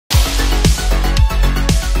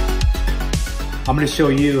I'm going to show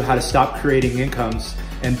you how to stop creating incomes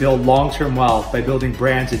and build long-term wealth by building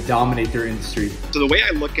brands that dominate their industry. So the way I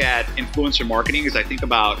look at influencer marketing is I think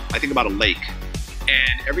about a lake.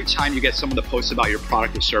 And every time you get someone to post about your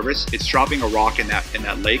product or service, it's dropping a rock in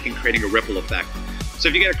that lake and creating a ripple effect. So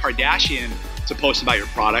if you get a Kardashian to post about your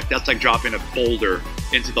product, that's like dropping a boulder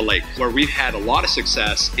into the lake. Where we've had a lot of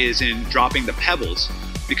success is in dropping the pebbles,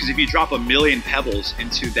 because if you drop 1 million pebbles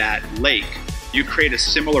into that lake, you create a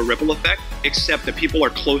similar ripple effect, except the people are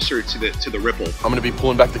closer to the ripple. I'm going to be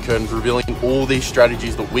pulling back the curtains, revealing all these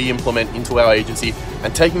strategies that we implement into our agency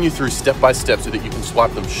and taking you through step by step so that you can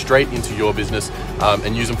swipe them straight into your business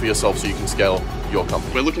and use them for yourself so you can scale your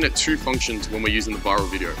company. We're looking at 2 functions when we're using the viral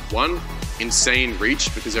video. 1, insane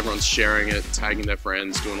reach, because everyone's sharing it, tagging their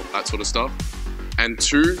friends, doing all that sort of stuff. And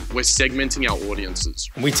 2, we're segmenting our audiences.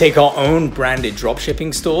 We take our own branded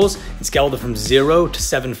dropshipping stores and scale them from 0 to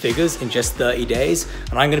 7 figures in just 30 days.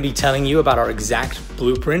 And I'm going to be telling you about our exact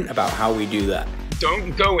blueprint about how we do that.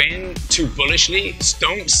 Don't go in too bullishly.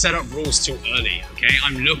 Don't set up rules too early, okay?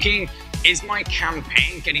 I'm looking, is my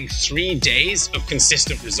campaign getting 3 days of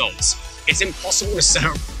consistent results? It's impossible to set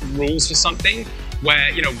up rules for something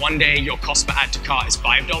where, you know, one day your cost per add to cart is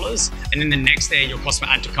 $5 and then the next day your cost per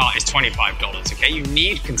add to cart is $25, okay? You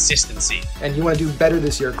need consistency. And you want to do better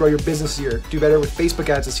this year, grow your business this year, do better with Facebook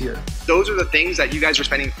ads this year. Those are the things that you guys are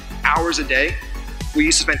spending hours a day. We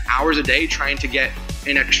used to spend hours a day trying to get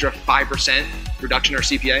an extra 5% reduction in our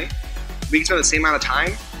CPA. We can spend the same amount of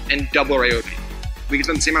time and double our AOP. We can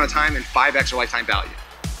spend the same amount of time and 5x our lifetime value.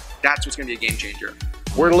 That's what's going to be a game changer.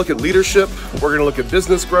 We're going to look at leadership, we're going to look at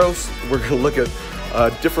business growth, we're going to look at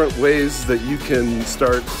different ways that you can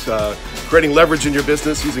start creating leverage in your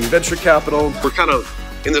business using venture capital. We're kind of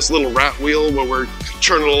in this little rat wheel where we're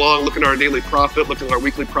churning along, looking at our daily profit, looking at our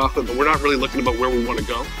weekly profit, but we're not really looking about where we want to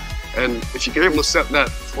go. And if you're able to set that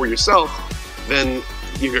for yourself, then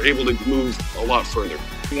you're able to move a lot further.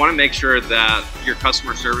 You want to make sure that your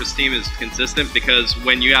customer service team is consistent, because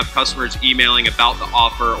when you have customers emailing about the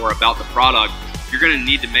offer or about the product, you're going to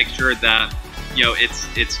need to make sure that, you know,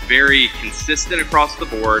 it's very consistent across the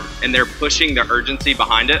board and they're pushing the urgency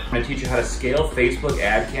behind it. I'm going to teach you how to scale Facebook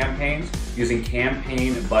ad campaigns using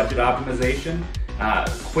campaign budget optimization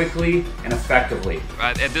quickly and effectively.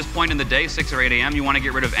 At this point in the day, 6 or 8 a.m., you want to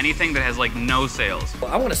get rid of anything that has like no sales.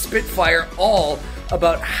 I want to spitfire all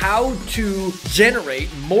about how to generate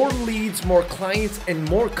more leads, more clients, and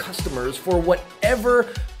more customers for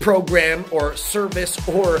whatever program or service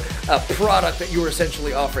or a product that you're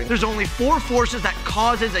essentially offering. There's only 4 forces that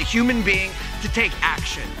causes a human being to take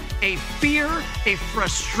action: a fear, a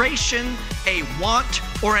frustration, a want,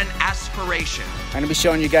 or an aspiration. I'm going to be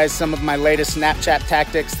showing you guys some of my latest Snapchat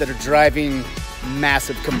tactics that are driving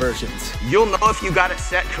massive conversions. You'll know if you got it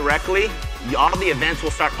set correctly. All the events will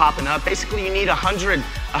start popping up. Basically, you need 100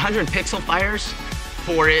 pixel fires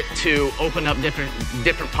for it to open up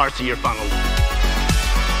different parts of your funnel.